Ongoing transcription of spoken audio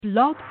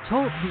Blog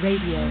Talk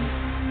Radio.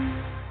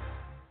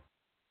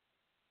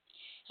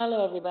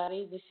 Hello,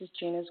 everybody. This is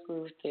Gina's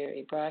Groove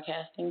Theory,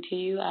 broadcasting to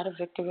you out of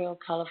Victorville,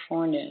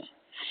 California.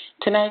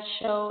 Tonight's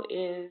show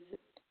is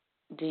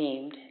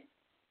deemed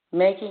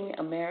Making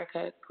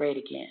America Great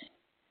Again.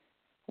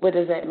 What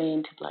does that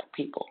mean to black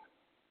people?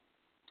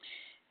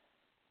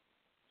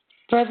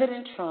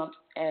 President Trump,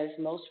 as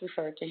most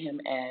refer to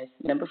him as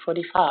number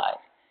 45,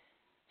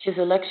 his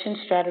election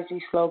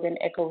strategy slogan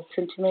echoes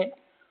sentiment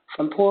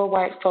from poor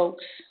white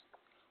folks,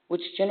 which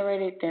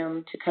generated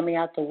them to coming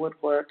out the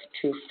woodwork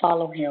to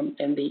follow him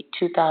in the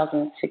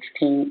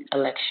 2016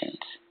 elections.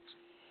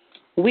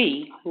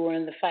 We, who are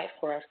in the fight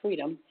for our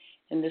freedom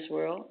in this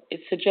world,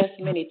 it suggests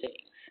many things,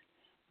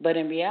 but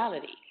in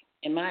reality,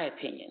 in my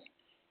opinion,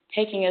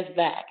 taking us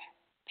back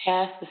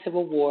past the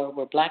Civil War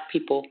where black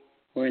people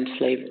were in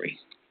slavery,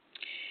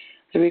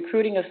 the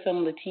recruiting of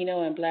some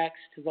Latino and blacks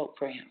to vote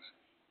for him,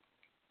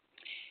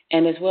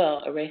 and as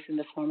well erasing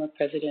the former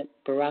President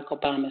Barack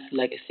Obama's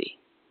legacy.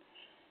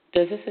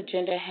 Does this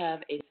agenda have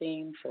a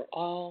theme for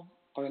all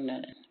or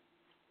none?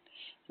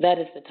 That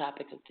is the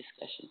topic of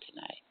discussion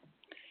tonight.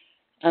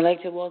 I'd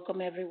like to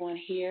welcome everyone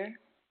here,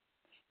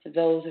 to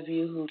those of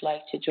you who'd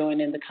like to join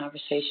in the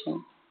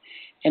conversation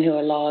and who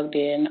are logged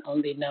in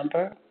on the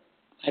number,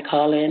 I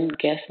call in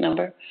guest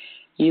number.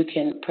 You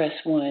can press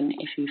 1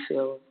 if you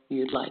feel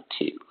you'd like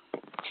to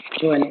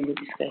join in the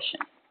discussion.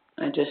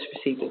 I just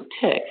received a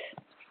text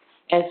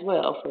as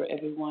well for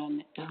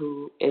everyone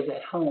who is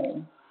at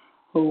home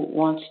who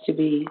wants to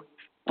be,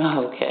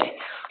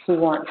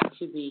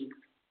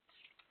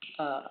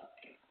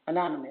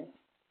 anonymous.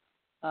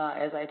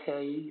 As I tell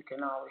you, you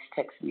can always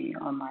text me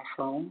on my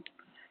phone,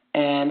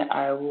 and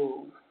I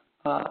will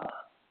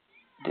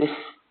just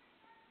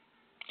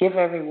give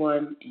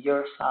everyone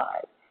your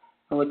side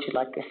and what you'd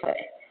like to say.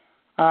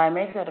 I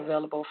make that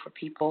available for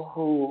people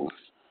who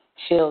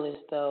feel as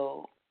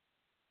though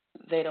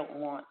they don't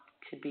want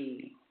to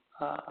be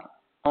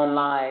on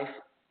live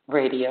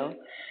radio,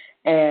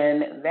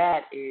 and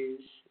that is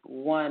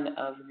one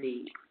of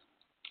the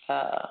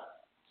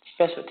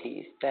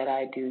specialties that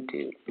I do.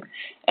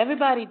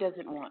 Everybody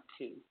doesn't want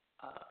to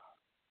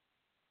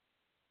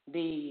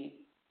be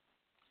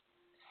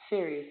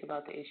serious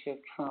about the issue of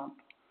Trump.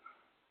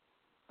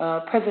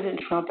 President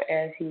Trump,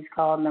 as he's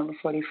called, number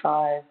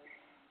 45,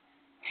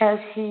 has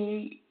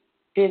he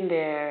been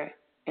there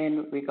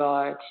in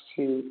regards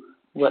to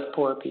what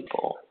poor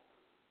people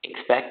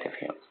expect of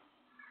him?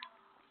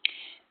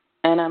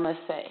 And I must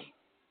say,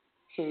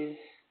 his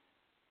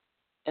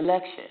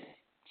election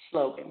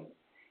slogan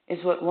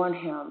is what won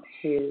him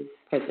his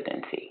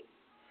presidency.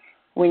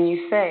 When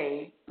you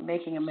say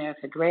making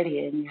America great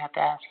again, you have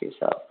to ask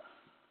yourself,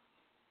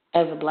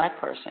 as a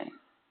black person,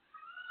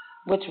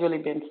 what's really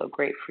been so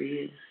great for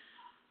you?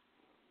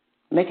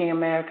 Making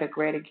America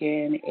great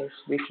again is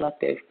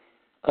reflective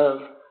of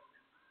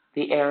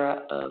the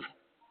era of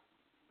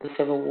the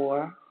Civil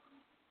War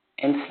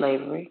and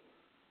slavery.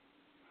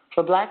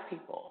 For black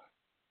people,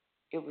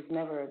 it was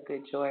never a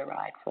good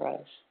joyride for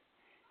us.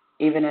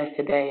 Even as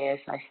today,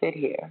 as I sit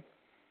here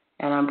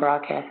and I'm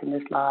broadcasting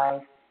this live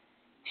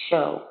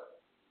show,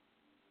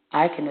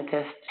 I can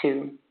attest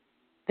to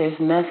there's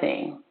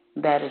nothing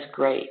that is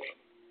great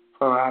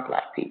for our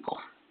black people.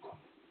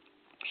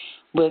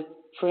 With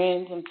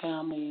friends and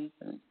families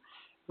and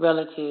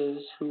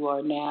relatives who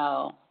are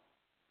now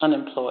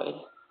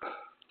unemployed,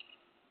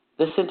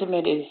 the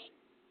sentiment is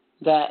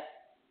that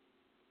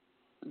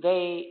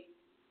they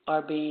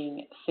are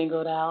being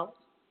singled out,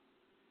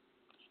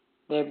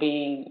 they're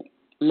being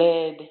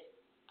led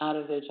out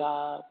of their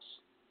jobs.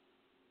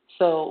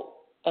 So,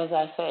 as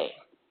I say,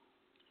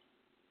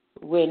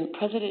 when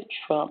President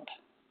Trump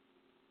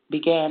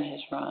began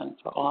his run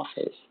for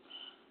office,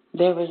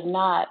 there was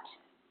not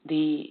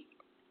the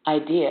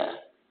idea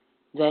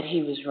that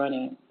he was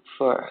running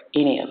for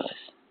any of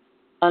us,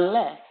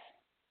 unless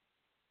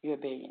you're a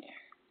billionaire.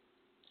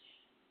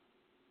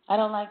 I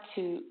don't like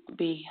to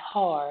be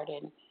hard,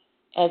 and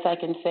as I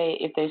can say,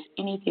 if there's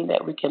anything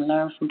that we can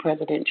learn from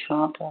President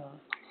Trump,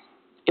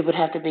 it would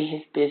have to be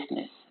his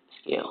business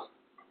skill.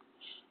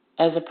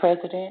 As a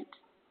president,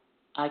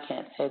 I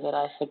can't say that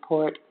I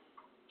support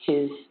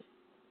his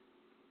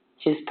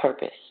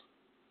purpose.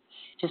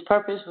 His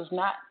purpose was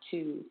not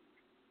to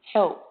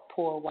help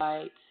poor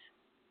whites,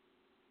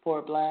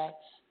 poor blacks,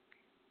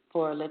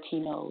 poor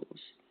Latinos,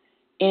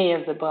 any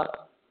of the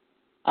above.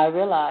 I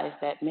realize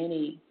that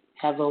many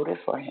have voted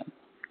for him.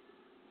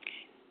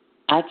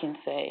 I can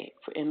say,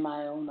 in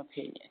my own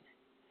opinion,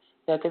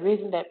 that the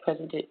reason that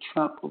President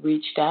Trump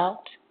reached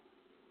out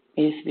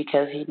is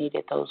because he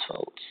needed those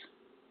votes.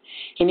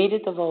 He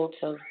needed the votes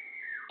of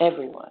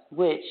everyone,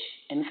 which,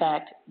 in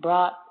fact,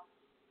 brought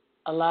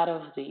a lot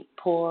of the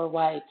poor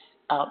whites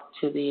out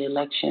to the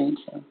elections,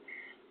 and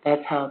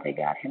that's how they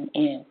got him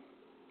in.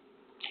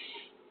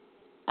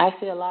 I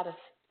see a lot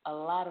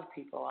of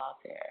people out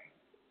there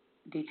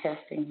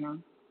detesting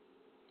him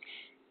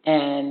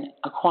and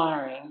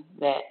acquiring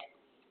that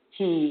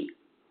he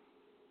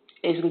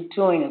is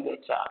doing a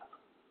good job.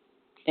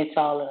 It's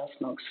all in a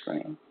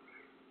smokescreen.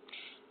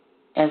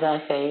 As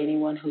I say,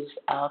 anyone who's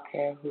out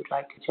there who'd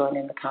like to join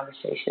in the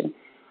conversation,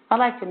 I'd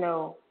like to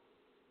know,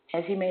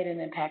 has he made an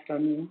impact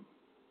on you?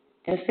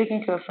 And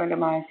speaking to a friend of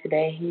mine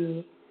today,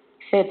 he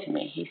said to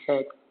me, he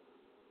said,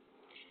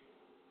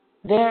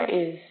 there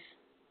is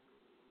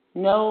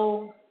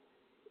no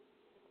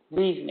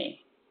reasoning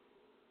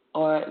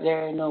or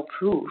there is no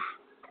proof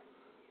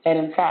that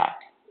in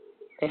fact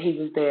that he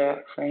was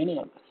there for any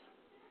of us.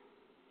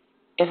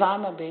 If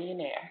I'm a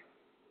billionaire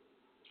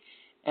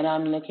and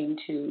I'm looking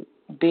to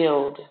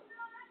build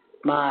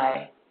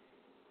my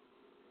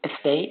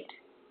estate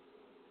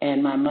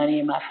and my money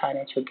and my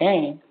financial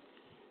gain,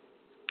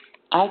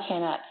 I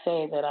cannot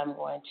say that I'm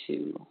going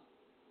to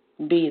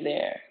be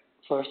there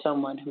for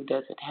someone who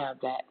doesn't have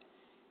that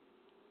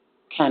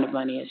kind of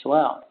money as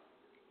well.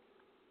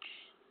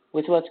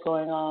 With what's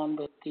going on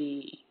with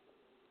the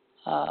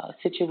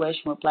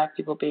situation with black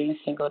people being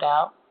singled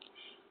out,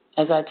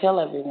 as I tell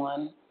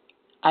everyone,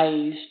 I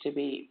used to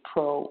be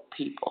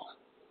pro-people.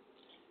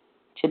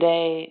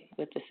 Today,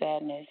 with the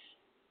sadness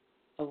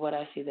of what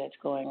I see that's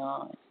going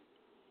on,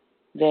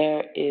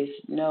 there is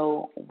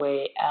no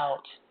way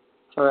out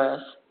for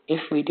us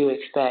if we do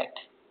expect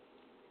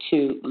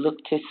to look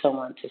to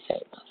someone to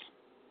save us.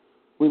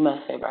 We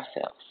must save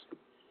ourselves.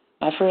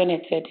 My friend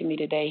had said to me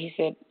today, he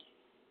said,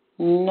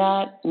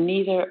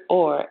 neither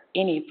or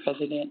any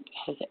president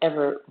has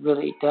ever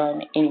really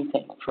done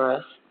anything for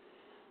us.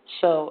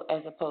 So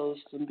as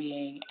opposed to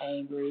being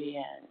angry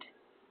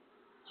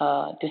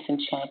and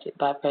disenchanted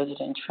by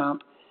President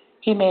Trump,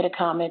 he made a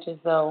comment as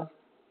though,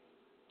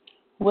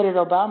 what did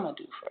Obama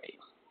do for you?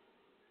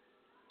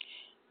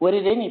 What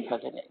did any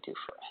president do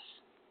for us?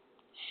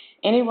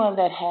 Anyone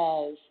that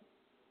has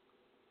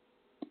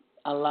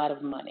a lot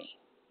of money,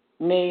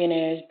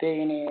 millionaires,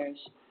 billionaires,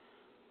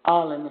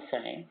 all in the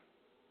same,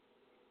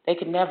 they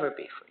could never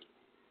be free,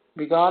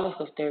 regardless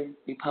if they're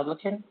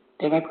Republican,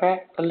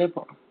 Democrat, or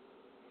liberal.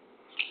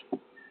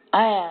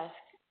 I asked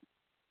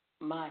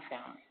my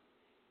family,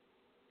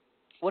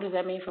 what does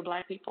that mean for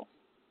black people?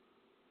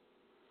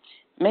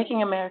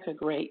 Making America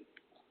great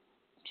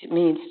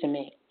means to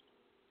me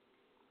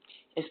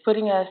is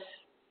putting us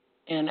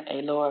in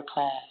a lower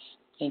class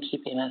and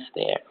keeping us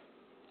there.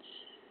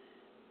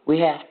 We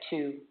have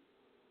to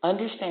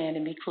understand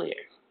and be clear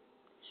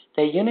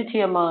that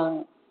unity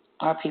among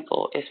our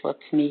people is what's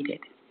needed.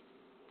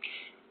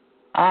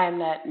 I am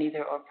not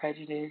neither or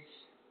prejudiced.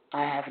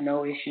 I have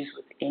no issues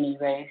with any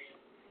race.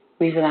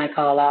 The reason I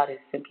call out is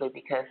simply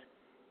because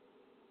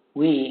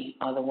we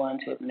are the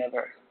ones who have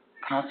never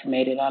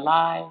consummated our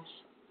lives.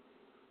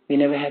 We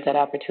never had that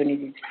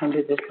opportunity to come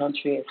to this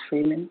country as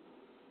freemen.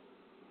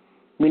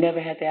 We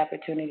never had the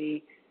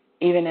opportunity,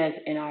 even as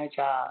in our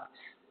jobs.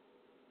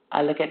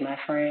 I look at my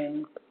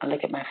friends, I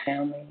look at my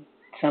family,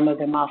 some of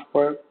them off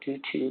work due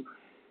to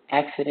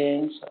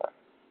accidents or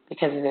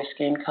because of their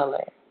skin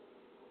color.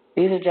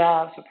 These are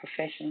jobs or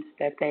professions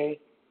that they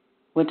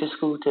went to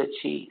school to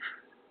achieve.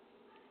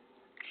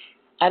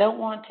 I don't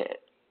want to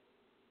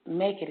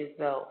make it as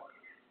though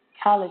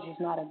college is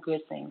not a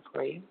good thing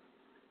for you.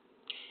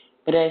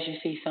 But as you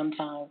see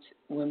sometimes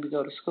when we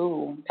go to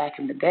school back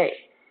in the day,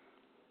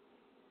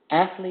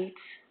 athletes,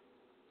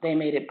 they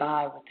made it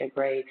by with their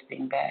grades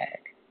being bad,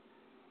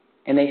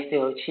 and they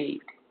still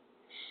achieved.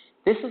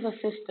 This is a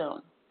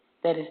system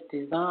that is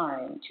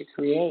designed to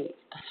create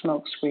a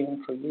smoke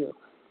screen for you.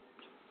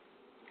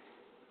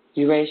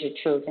 You raise your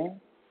children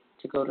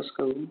to go to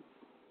school,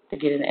 to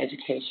get an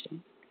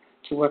education,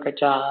 to work a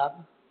job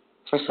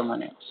for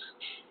someone else.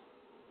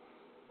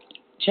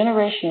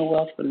 Generational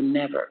wealth will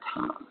never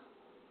come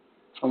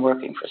from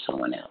working for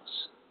someone else.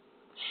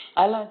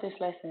 I learned this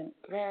lesson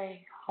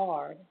very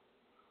hard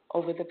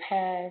over the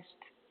past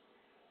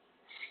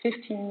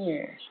 15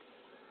 years.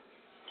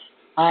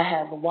 I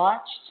have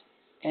watched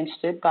and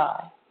stood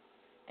by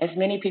as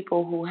many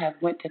people who have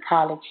went to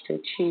college to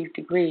achieve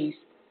degrees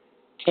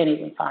can't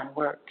even find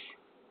work.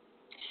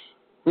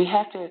 We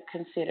have to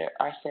consider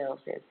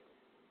ourselves as,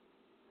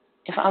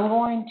 if I'm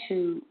going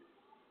to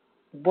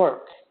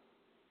work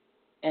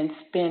and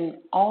spend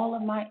all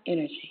of my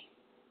energy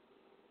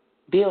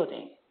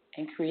building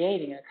and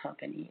creating a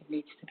company, it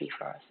needs to be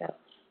for ourselves.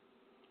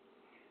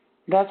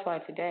 That's why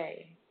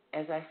today,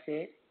 as I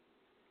sit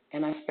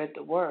and I spread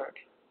the word,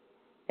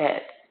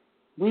 that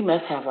we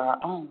must have our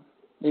own.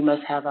 We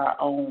must have our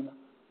own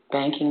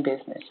banking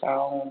business, our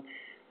own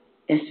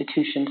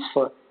institutions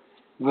for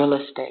real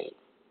estate.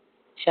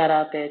 Shout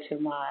out there to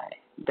my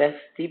best,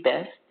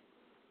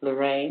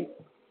 Lorraine.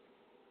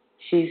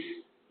 She's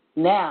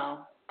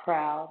now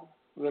proud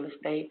real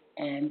estate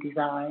and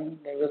design,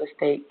 the real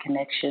estate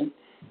connection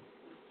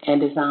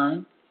and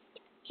design.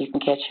 You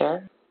can catch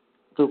her,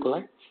 Google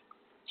her.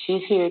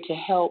 She's here to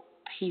help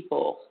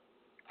people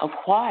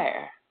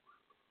acquire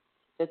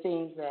the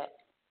things that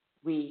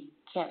we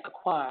can't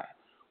acquire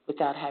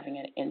without having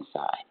an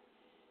inside.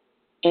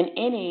 In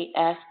any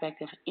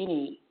aspect of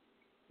any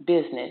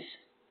business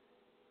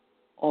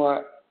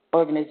or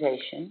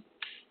organization,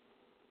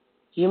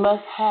 you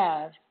must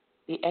have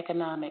the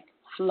economic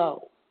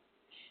flow.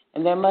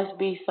 And there must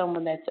be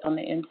someone that's on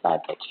the inside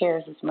that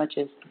cares as much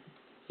as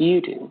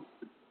you do.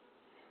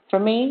 For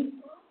me,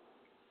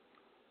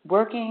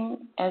 working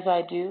as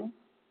I do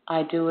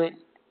it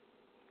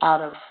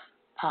out of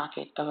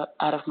pocket,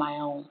 out of my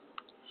own.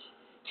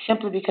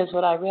 Simply because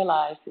what I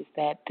realized is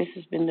that this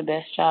has been the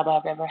best job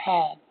I've ever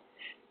had.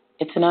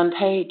 It's an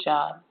unpaid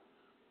job,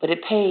 but it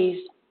pays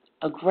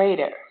a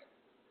greater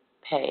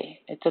pay.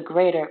 It's a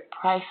greater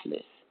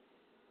priceless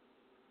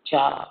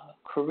job,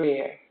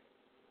 career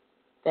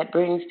that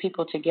brings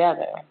people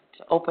together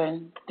to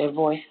open their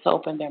voice, to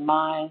open their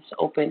minds, to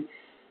open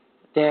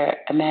their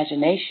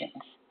imaginations,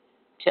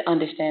 to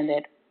understand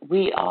that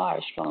we are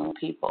strong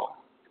people.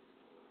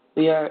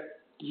 We are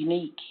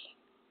unique.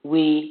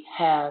 We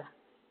have,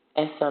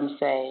 as some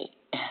say,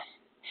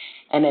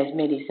 and as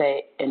many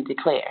say and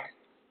declare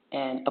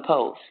and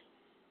oppose,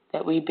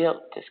 that we built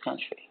this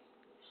country.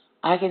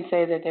 I can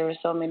say that there were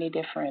so many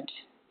different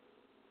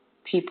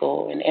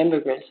people and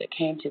immigrants that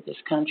came to this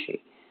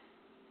country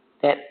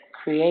that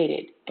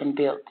created and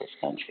built this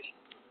country.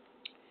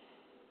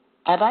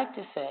 I'd like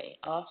to say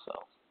also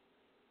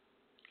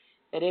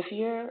that if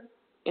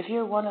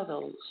you're one of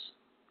those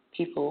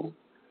people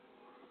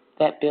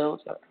that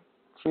built or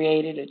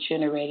created or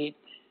generated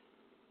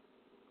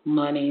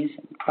monies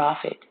and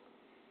profit,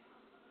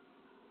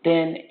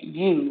 then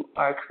you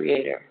are a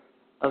creator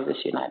of this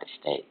United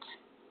States.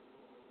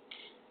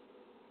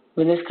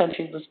 When this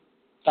country was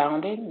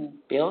founded and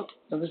built,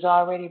 it was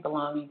already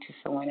belonging to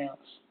someone else.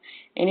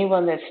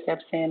 Anyone that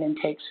steps in and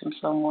takes from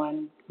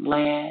someone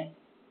land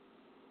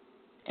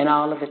and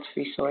all of its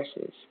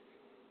resources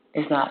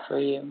is not for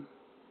you.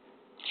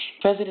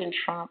 President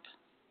Trump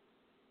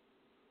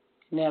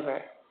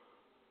never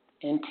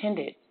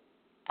intended,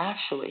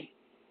 actually,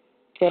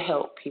 to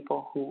help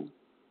people who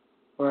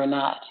were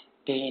not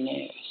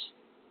billionaires.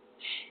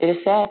 It is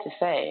sad to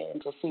say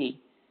and to see,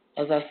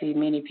 as I see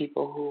many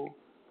people who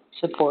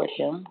support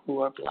him,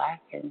 who are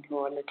black and who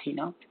are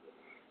Latino.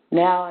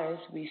 Now, as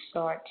we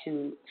start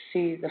to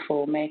see the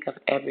full make of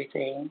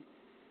everything,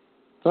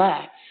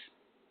 blacks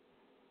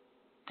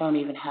don't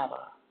even have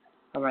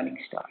a running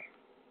start.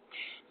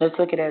 Let's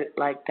look at it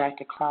like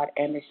Dr. Claude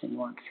Anderson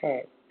once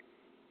said.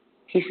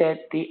 He said,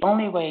 the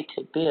only way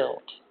to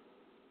build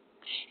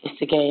is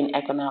to gain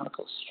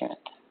economical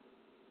strength.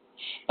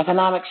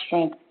 Economic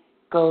strength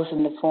goes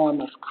in the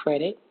form of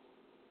credit,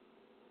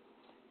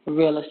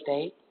 real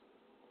estate,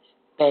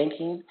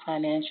 banking,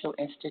 financial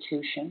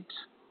institutions,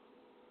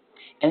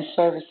 and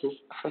services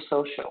for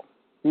social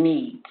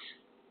needs.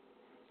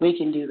 We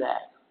can do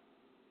that.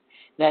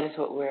 That is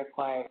what we're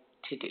required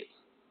to do.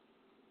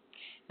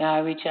 Now I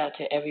reach out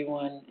to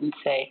everyone and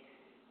say,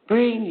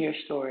 bring your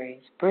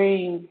stories,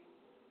 bring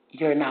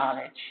your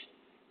knowledge,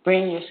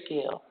 bring your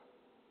skill,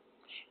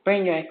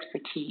 bring your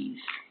expertise.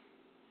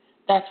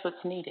 That's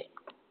what's needed.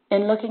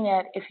 And looking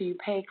at, if you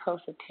pay close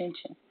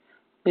attention,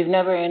 we've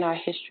never in our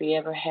history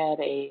ever had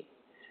a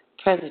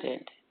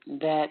president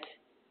that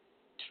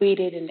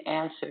tweeted and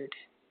answered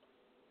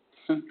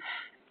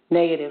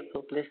negative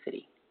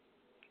publicity.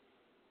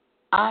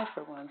 I,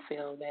 for one,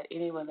 feel that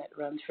anyone that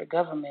runs for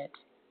government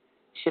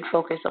should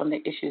focus on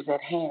the issues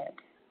at hand.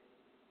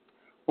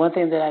 One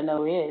thing that I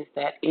know is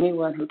that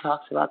anyone who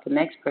talks about the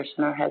next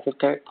person or has a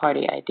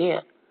third-party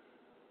idea,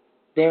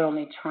 they're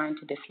only trying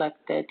to deflect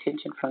the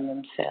attention from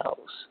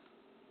themselves.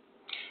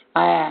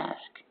 I ask,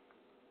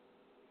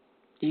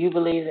 do you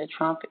believe that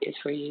Trump is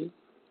for you?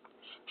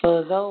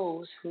 For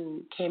those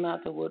who came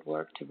out the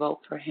woodwork to vote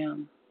for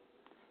him,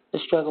 the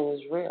struggle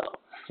is real,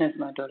 as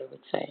my daughter would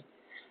say.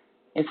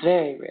 It's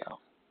very real.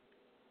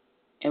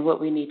 And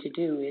what we need to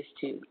do is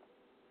to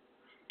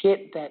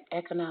get that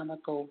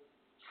economical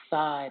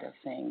side of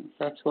things.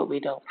 That's what we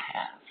don't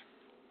have.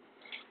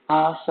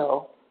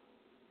 Also,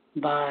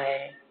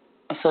 by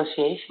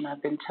association,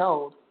 I've been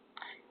told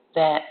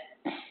that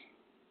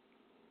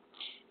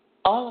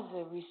all of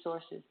the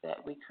resources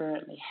that we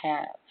currently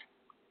have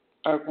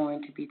are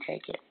going to be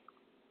taken.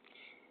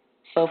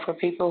 So for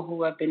people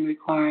who have been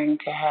requiring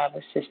to have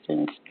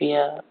assistance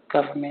via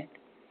government,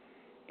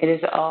 it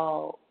is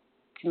all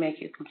to make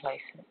you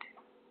complacent.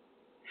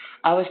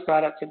 I was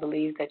brought up to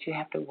believe that you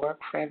have to work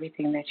for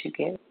everything that you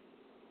get.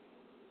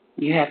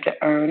 You have to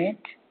earn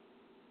it.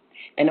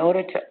 In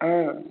order to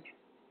earn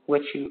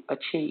what you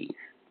achieve,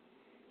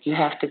 you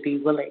have to be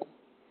willing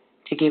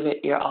to give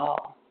it your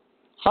all.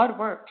 Hard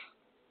work,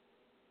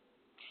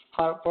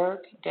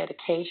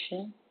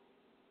 dedication,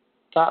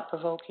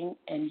 thought-provoking,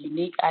 and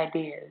unique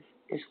ideas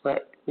is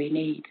what we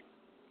need.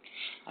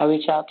 I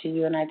reach out to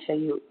you and I tell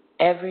you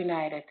every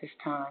night at this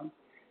time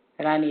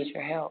that I need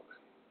your help.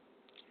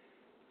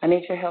 I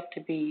need your help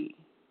to be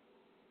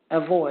a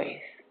voice,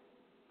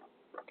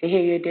 to hear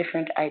your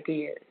different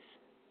ideas,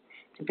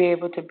 to be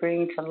able to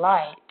bring to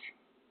light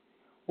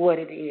what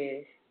it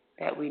is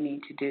that we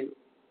need to do.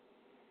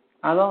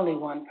 I'm only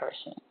one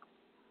person,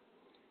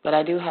 but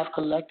I do have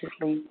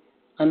collectively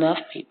enough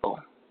people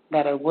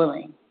that are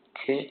willing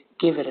to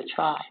give it a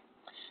try.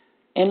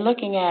 And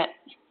looking at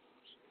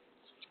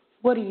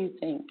what do you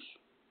think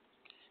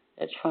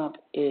that Trump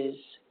is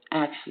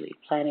actually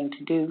planning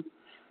to do,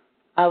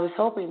 I was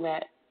hoping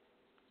that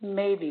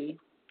maybe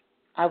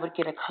I would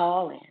get a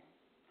call in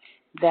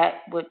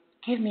that would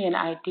give me an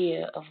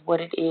idea of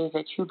what it is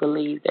that you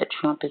believe that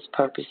Trump's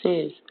purpose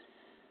is.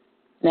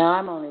 Now,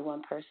 I'm only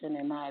one person,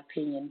 in my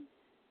opinion.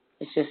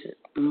 It's just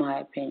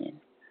my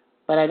opinion.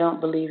 But I don't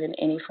believe in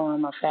any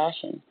form or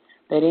fashion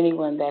that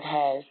anyone that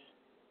has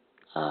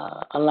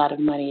a lot of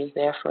money is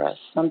there for us.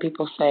 Some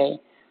people say,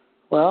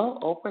 well,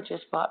 Oprah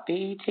just bought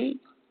BET.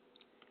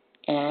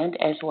 And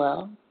as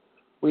well,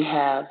 we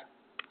have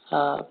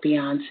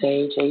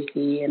Beyonce,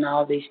 Jay-Z, and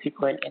all these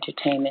people in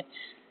entertainment.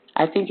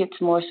 I think it's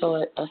more so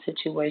a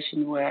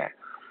situation where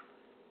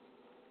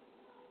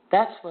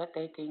that's what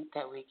they think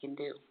that we can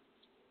do.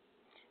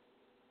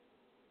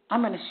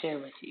 I'm going to share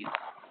with you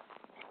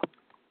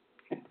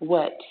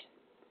what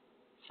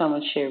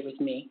someone shared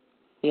with me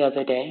the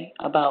other day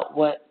about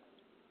what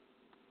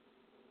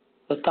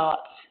the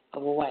thoughts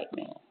of a white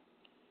man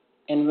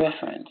in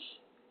reference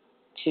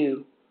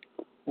to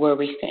where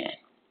we stand.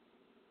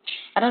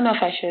 I don't know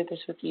if I shared this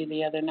with you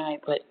the other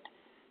night, but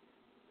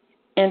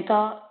in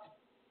thought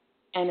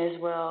and as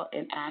well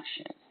in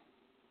action,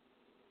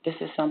 this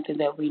is something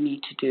that we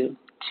need to do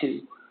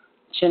to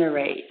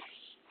generate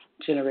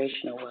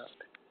generational wealth.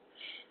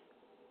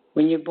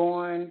 When you're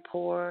born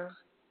poor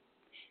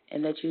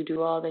and that you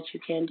do all that you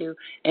can do,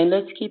 and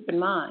let's keep in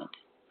mind,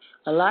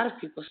 a lot of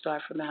people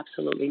start from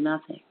absolutely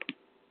nothing.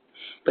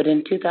 But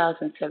in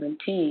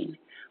 2017,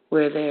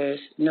 where there's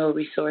no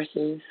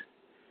resources,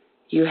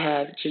 you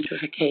have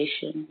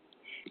gentrification,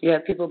 you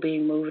have people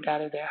being moved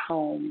out of their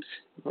homes,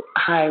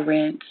 high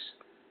rents.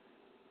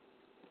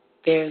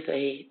 There's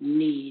a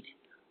need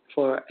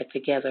for a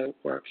together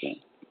working.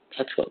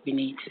 That's what we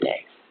need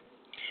today.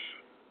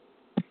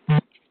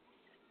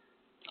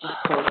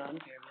 Hold on,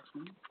 bear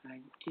with me. I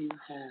do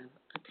have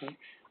a text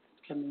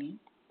coming in.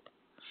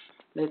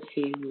 Let's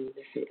see who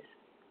this is.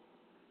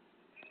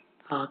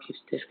 Oh, it keeps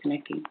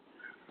disconnecting.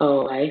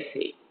 Oh, I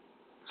see.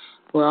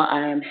 Well,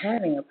 I am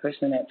having a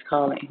person that's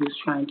calling who's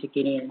trying to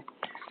get in.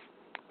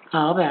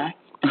 Call back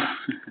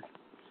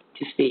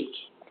to speak.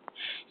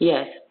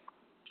 Yes,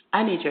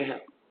 I need your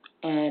help.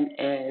 And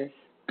as,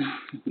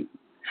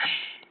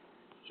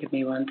 give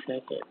me 1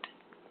 second.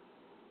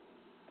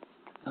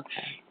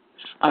 Okay.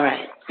 All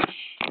right.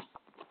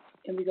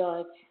 In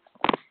regards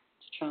to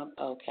Trump,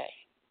 okay.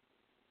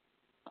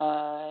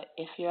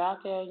 If you're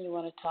out there and you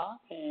want to talk,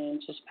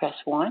 and just press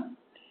 1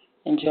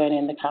 and join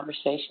in the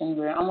conversation.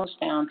 We're almost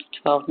down to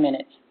 12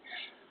 minutes.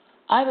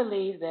 I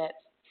believe that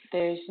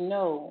there's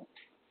no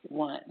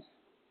one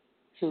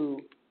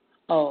who,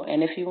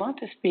 and if you want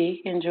to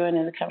speak and join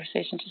in the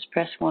conversation, just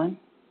press 1,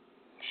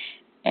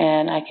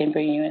 and I can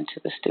bring you into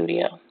the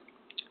studio.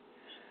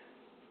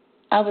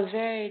 I was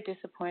very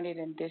disappointed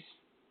in this,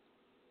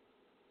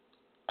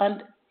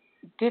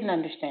 didn't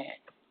understand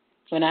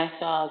when I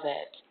saw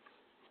that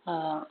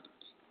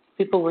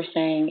people were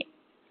saying,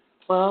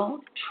 well,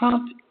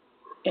 Trump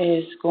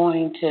is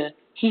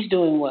he's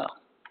doing well.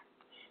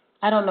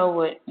 I don't know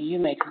what you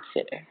may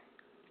consider.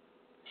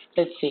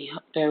 Let's see,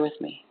 bear with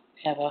me.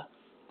 Let's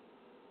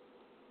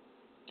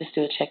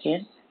do a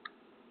check-in.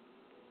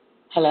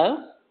 Hello?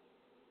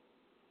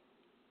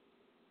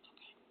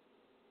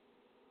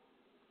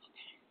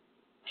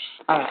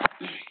 All right.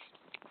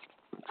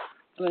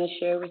 I'm going to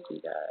share with you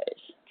guys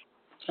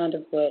kind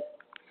of what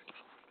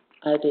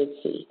I did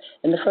see.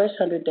 In the first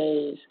 100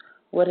 days,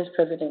 what has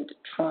President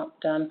Trump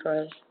done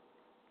for us?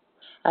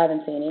 I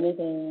haven't seen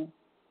anything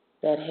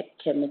that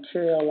can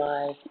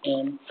materialize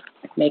in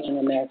making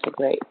America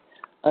great,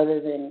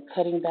 other than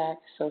cutting back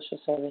social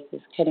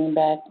services, cutting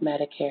back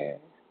Medicare,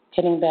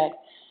 cutting back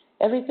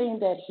everything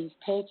that he's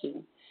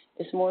taking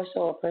is more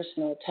so a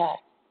personal attack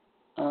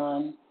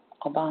on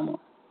Obama.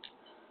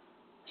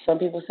 Some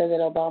people say that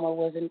Obama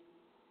wasn't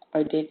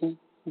or didn't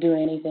do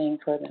anything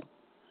for them.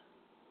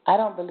 I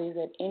don't believe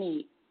that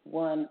any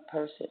one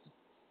person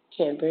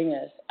can bring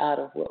us out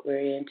of what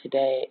we're in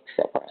today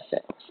except for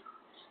ourselves.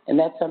 And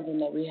that's something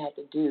that we have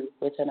to do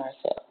within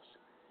ourselves.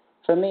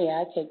 For me,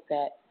 I take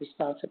that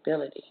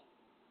responsibility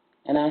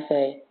and I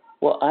say,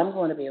 well, I'm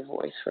going to be a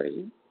voice for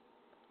you.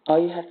 All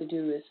you have to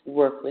do is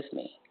work with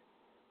me.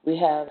 We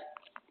have,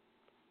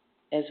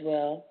 as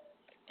well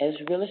as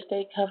real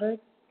estate covered,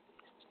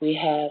 we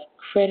have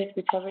credit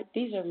recovered.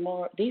 These are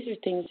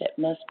things that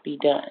must be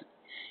done.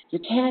 You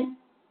can't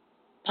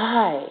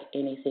buy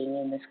anything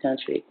in this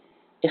country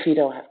if you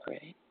don't have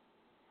credit.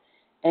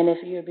 And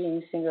if you're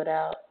being singled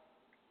out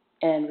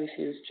and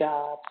refused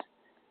jobs,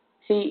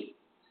 see,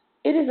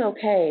 it is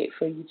okay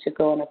for you to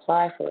go and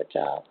apply for a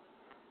job.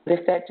 But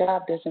if that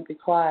job doesn't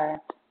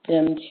require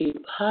them to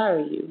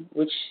hire you,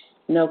 which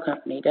no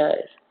company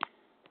does,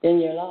 then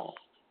you're lost.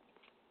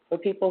 For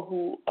people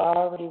who are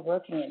already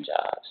working in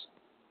jobs,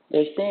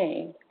 they're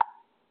saying,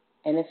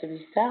 and it's a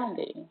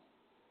resounding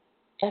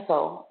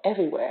echo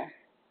everywhere,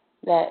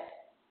 that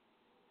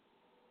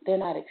they're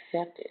not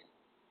accepted.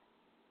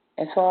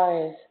 As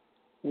far as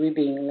we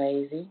being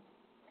lazy,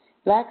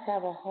 blacks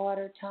have a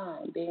harder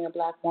time. Being a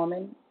black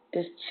woman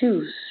is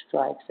 2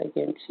 strikes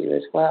against you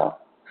as well.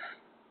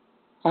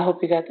 I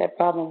hope you got that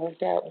problem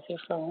worked out with your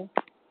phone.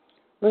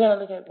 We're going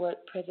to look at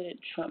what President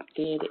Trump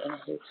did in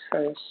his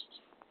first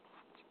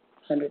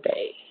 100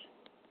 days.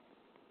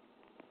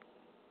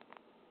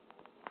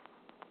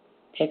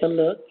 Take a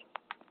look.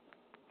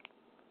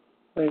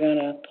 We're going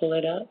to pull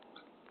it up.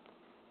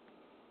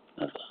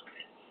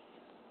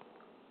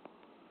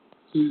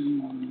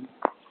 The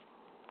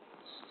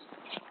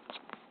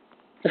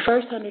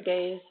first 100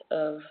 days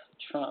of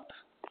Trump.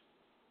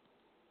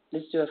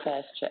 Let's do a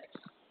fast check.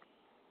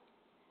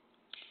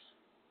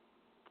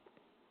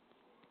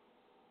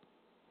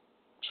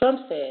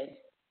 Trump said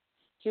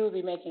he will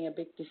be making a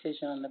big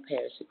decision on the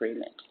Paris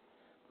Agreement,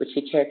 which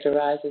he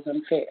characterized as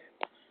unfair.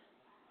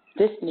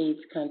 This needs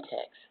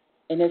context.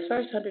 In his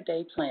first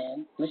 100-day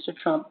plan, Mr.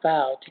 Trump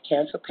vowed to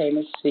cancel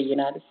payments to the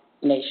United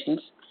Nations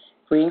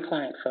Green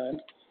Climate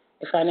Fund,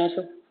 a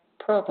financial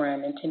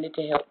program intended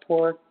to help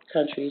poor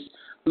countries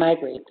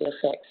mitigate the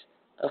effects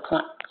of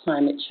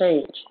climate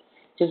change.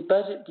 His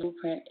budget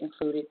blueprint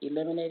included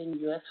eliminating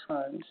U.S.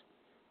 funds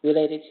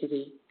related to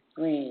the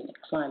Green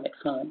Climate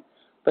Fund,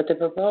 but the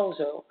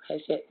proposal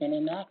has yet been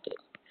enacted.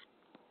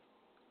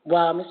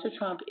 While Mr.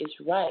 Trump is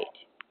right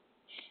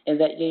in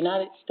that the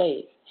United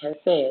States has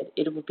said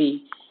it would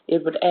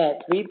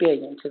add $3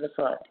 billion to the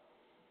fund,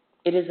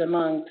 it is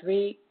among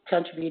three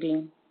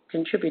contributing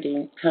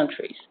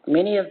countries,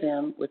 many of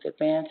them with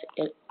advanced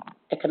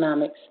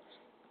economics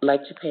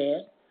like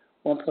Japan,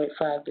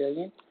 $1.5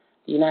 billion,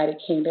 the United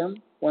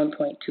Kingdom,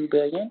 $1.2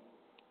 billion,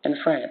 and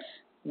France,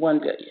 $1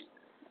 billion.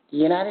 The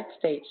United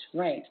States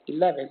ranks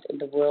 11th in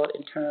the world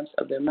in terms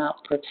of the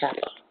amount per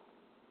capita.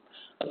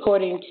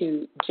 According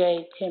to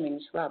J.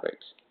 Timmons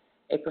Roberts,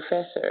 a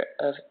professor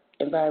of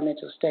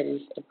environmental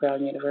studies at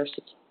Brown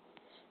University,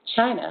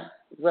 China,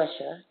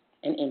 Russia,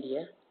 and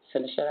India,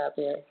 send a shout out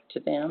there to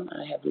them,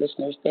 I have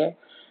listeners there,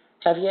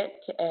 have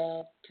yet to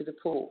add to the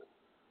pool,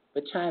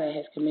 but China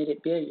has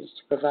committed billions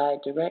to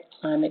provide direct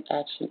climate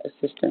action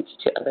assistance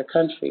to other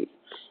countries,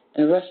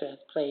 and Russia has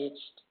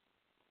pledged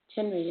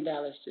 $10 million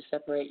to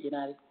separate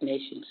United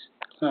Nations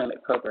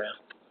climate program.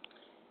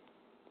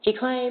 He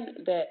claimed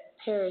that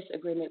Paris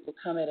Agreement will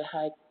come at a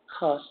high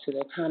cost to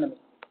the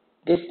economy.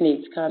 This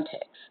needs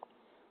context.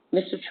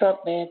 Mr.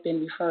 Trump may have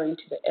been referring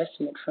to the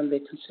estimate from the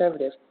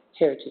Conservative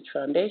Heritage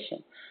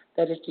Foundation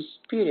that is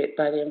disputed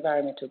by the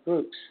environmental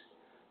groups.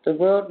 The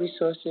World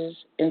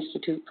Resources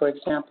Institute, for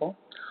example,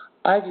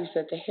 argues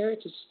that the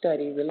Heritage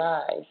study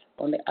relies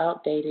on the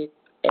outdated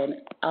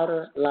and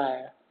outer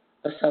liar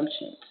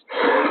assumptions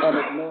and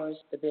ignores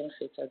the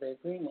benefits of the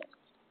agreement.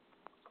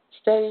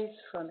 Studies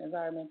from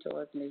environmental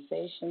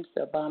organizations,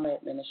 the Obama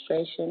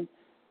administration,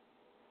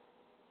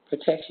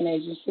 Protection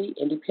Agency,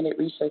 independent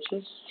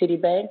researchers,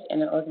 Citibank,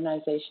 and an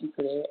organization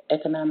for their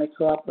economic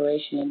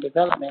cooperation and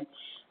development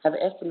have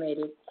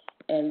estimated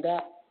and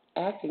that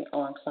acting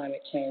on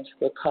climate change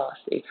will cost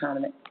the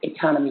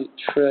economy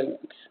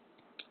trillions.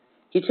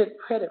 He took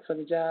credit for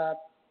the job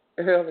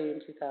early in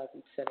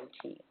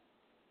 2017.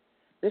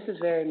 This is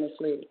very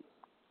misleading.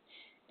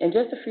 In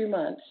just a few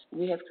months,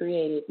 we have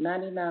created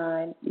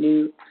 99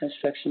 new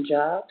construction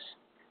jobs,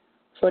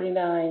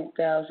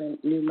 49,000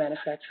 new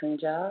manufacturing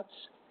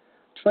jobs,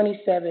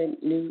 27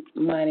 new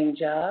mining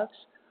jobs.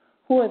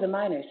 Who are the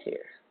miners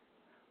here?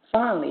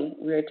 Finally,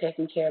 we are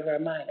taking care of our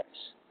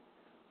miners.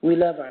 We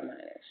love our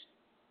miners,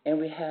 and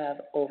we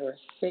have over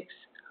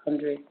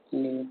 600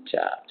 new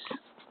jobs.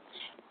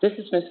 This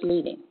is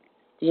misleading.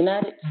 The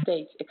United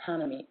States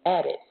economy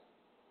added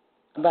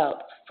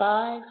about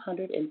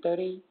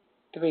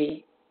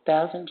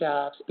 533,000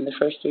 jobs in the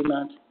first 3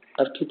 months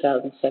of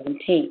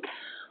 2017,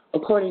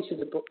 according to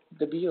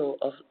the Bureau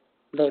of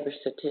Labor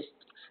Statistics.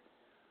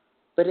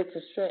 But it's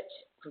a stretch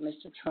for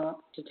Mr.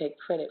 Trump to take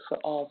credit for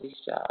all these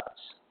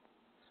jobs.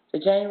 The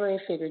January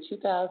figure,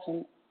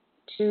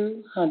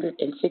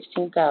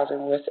 216,000,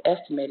 was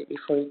estimated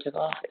before he took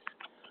office,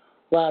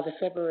 while the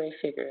February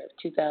figure of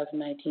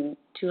 2019,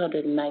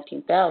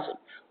 219,000,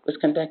 was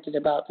conducted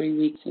about 3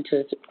 weeks into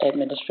his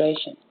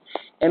administration.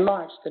 In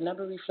March, the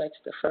number reflects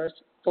the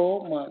first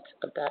full month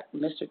of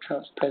Mr.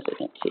 Trump's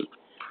presidency.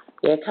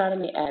 The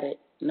economy added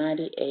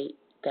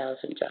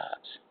 98,000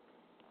 jobs.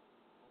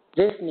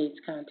 This needs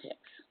context.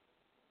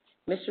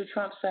 Mr.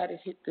 Trump cited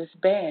this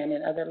ban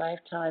and other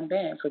lifetime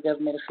ban for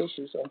government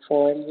officials on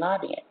foreign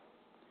lobbying.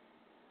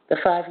 The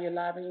 5-year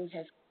lobbying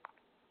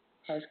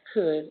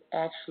could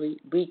actually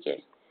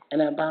weaken an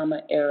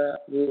Obama-era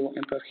rule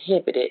and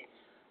prohibited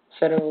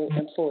federal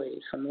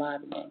employees from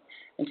lobbying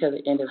until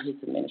the end of his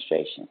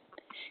administration.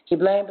 He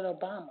blamed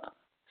Obama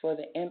for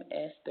the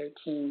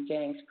MS-13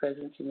 gang's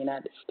presence in the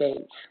United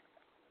States.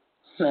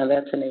 Now,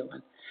 that's a new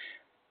one.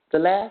 The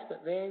last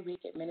but very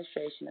weak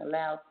administration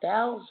allowed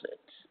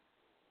thousands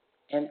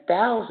and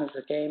thousands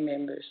of gang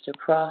members to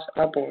cross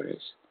our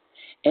borders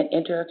and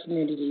enter our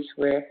communities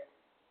where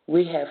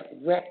we have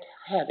wreaked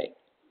havoc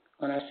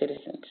on our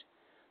citizens.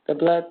 The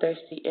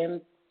bloodthirsty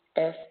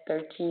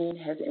MS-13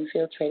 has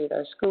infiltrated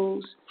our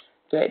schools,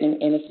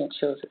 threatening innocent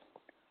children.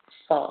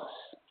 False.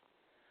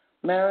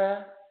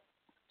 Mara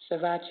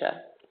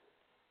Savacha,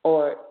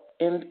 or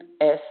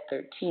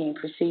MS-13,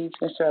 precedes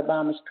Mr.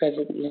 Obama's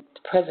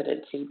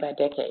presidency by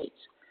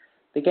decades.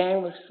 The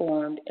gang was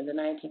formed in the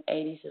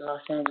 1980s in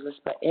Los Angeles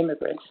by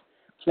immigrants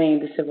fleeing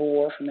the Civil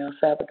War from El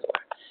Salvador,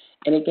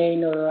 and it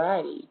gained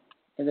notoriety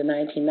in the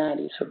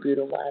 1990s for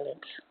brutal violence.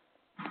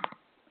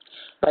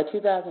 By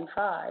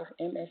 2005,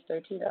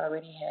 MS-13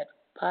 already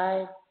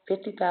had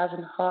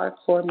 50,000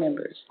 hardcore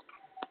members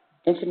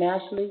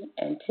internationally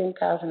and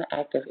 10,000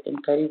 active in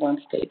 31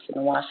 states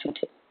and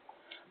Washington.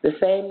 The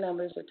same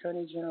numbers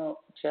Attorney General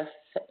Jeff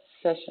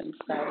Sessions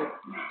cited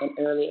in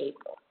early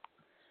April.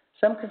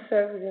 Some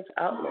conservative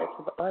outlets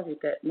have argued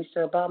that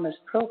Mr. Obama's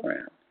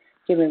program,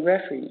 giving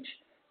refuge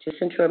to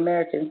Central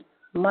American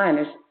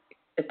minors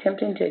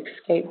attempting to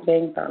escape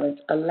gang violence,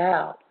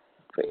 allowed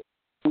for it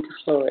to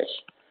flourish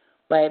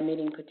by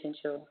admitting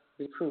potential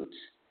recruits.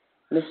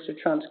 Mr.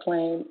 Trump's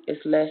claim is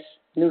less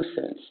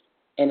nuisance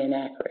and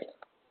inaccurate.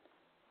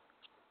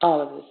 All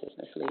of this is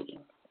misleading.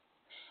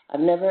 I've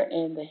never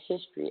in the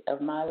history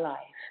of my life,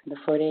 the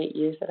 48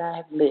 years that I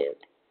have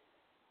lived,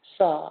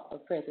 saw a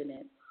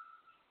president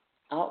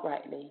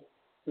outrightly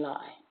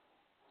lie.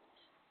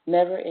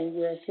 Never in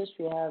U.S.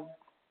 history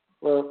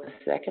the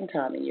second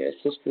time in U.S.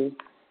 history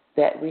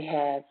that we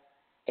have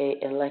an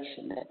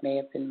election that may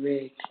have been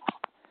rigged.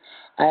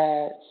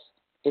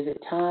 Is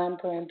it time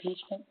for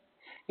impeachment?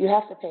 You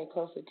have to pay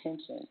close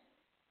attention.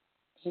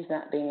 He's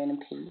not being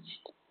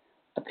impeached.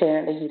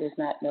 Apparently, he does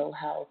not know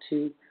how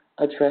to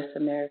address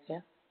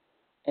America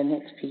and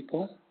its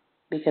people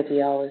because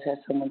he always has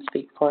someone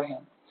speak for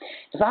him.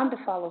 If I'm to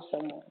follow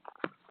someone,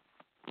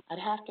 I'd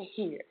have to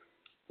hear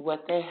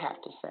what they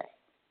have to say.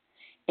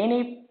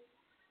 Any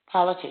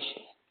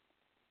politician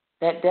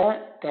that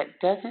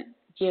doesn't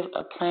give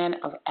a plan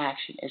of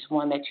action is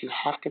one that you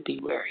have to be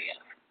wary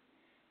of.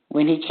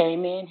 When he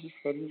came in, he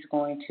said he's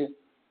going to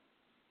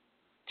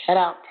cut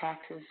out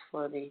taxes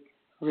for the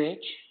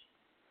rich,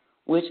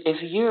 which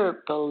if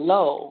you're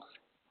below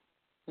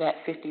that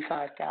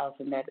 $55,000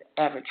 that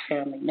the average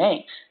family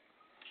makes,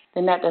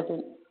 then that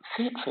doesn't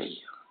fit for you.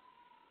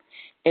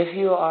 If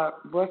you are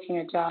working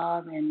a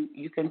job and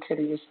you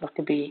consider yourself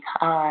to be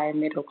high,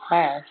 middle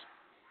class,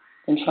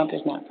 then Trump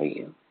is not for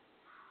you.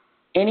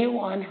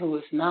 Anyone who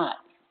is not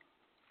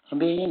a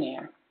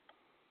billionaire,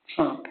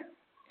 Trump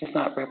is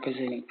not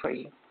representing for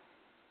you.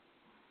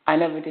 I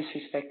never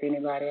disrespect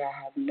anybody. I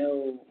have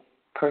no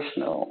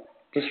personal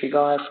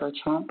disregard for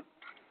Trump.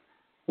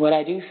 What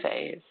I do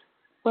say is,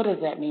 what does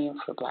that mean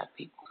for black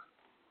people?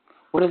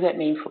 What does that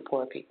mean for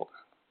poor people?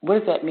 What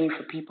does that mean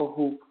for people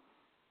who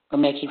are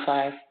making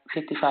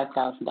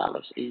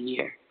 $55,000 a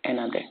year and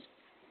under?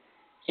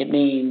 It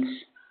means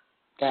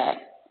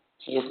that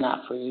he is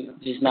not for you.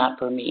 He's not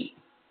for me.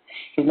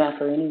 He's not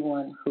for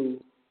anyone who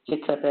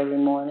gets up every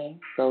morning,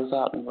 goes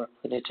out and works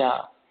for their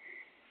job.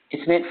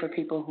 It's meant for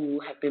people who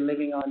have been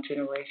living on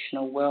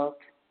generational wealth,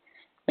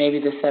 maybe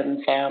the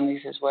 7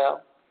 families as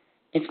well.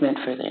 It's meant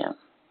for them.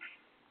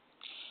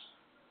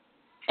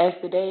 As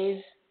the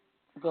days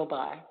go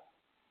by,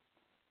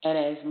 and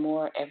as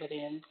more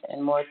evidence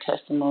and more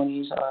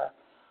testimonies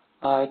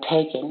are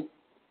taken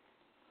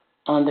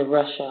on the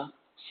Russia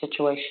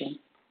situation,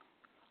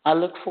 I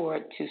look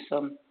forward to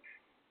some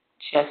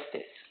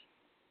justice.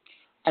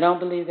 I don't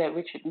believe that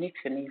Richard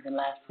Nixon even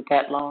lasted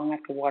that long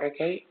after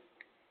Watergate,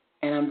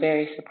 and I'm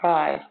very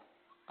surprised.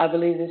 I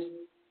believe this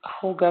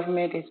whole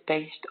government is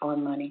based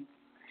on money.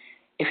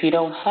 If you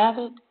don't have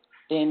it,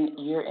 then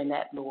you're in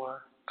that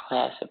lower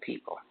class of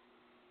people.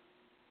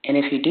 And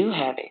if you do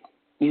have it,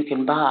 you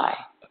can buy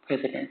a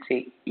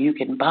presidency. You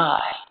can buy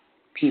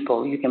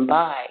people. You can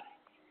buy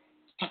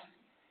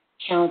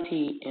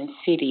county and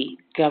city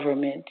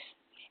governments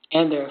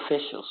and their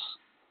officials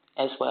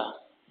as well.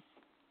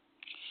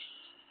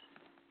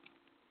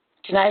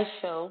 Tonight's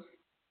show,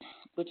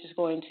 which is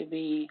going to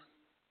be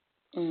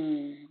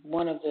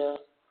one of the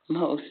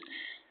most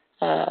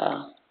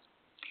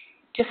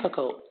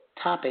difficult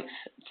topics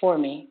for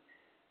me,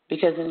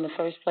 because in the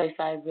first place,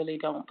 I really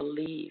don't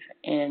believe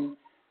in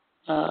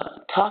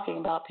talking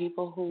about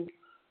people who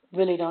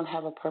really don't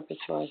have a purpose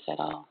for us at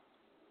all.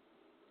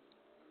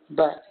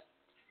 But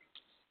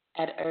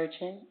at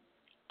urgent,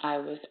 I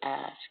was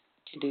asked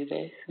to do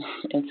this,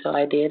 and so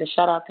I did. A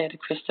shout out there to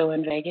Crystal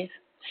in Vegas.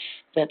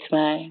 That's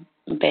my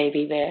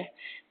baby there.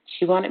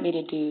 She wanted me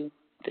to do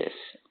this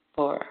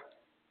for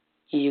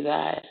you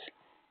guys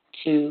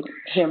to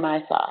hear my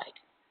side.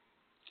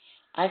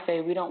 I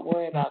say we don't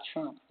worry about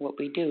Trump. What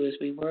we do is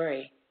we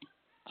worry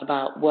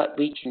about what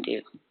we can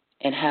do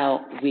and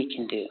how we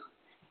can do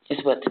is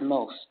what's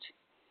most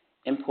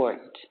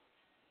important.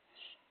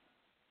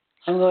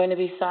 I'm going to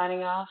be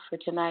signing off for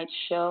tonight's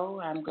show.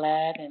 I'm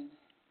glad and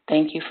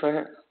thank you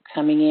for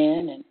coming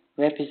in and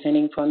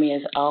representing for me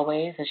as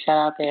always. A shout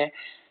out there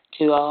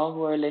to all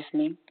who are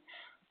listening.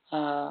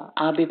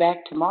 I'll be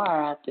back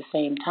tomorrow at the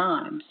same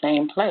time,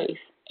 same place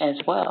as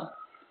well.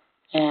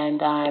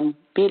 And I'm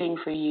bidding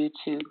for you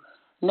to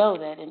know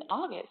that in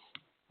August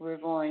we're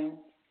going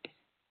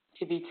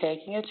to be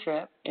taking a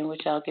trip in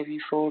which I'll give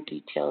you full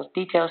details.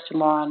 Details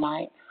tomorrow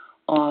night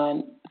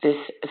on this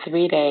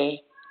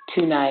 3-day,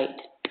 2-night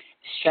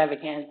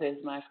extravaganza, as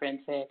my friend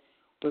said.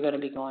 We're going to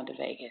be going to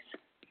Vegas.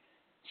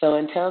 So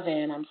until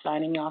then, I'm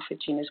signing off with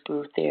Gina's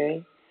Groove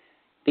Theory.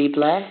 Be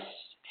blessed.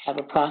 Have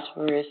a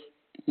prosperous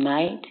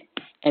night.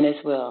 And as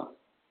well,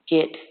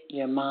 get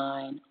your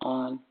mind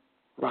on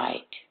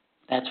right.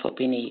 That's what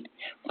we need.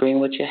 Bring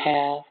what you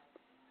have,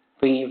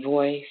 bring your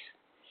voice,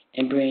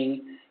 and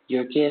bring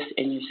your gifts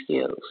and your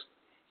skills.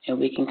 And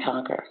we can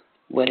conquer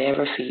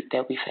whatever feat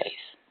that we face.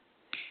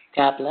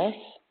 God bless.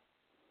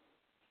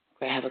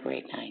 Have a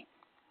great night.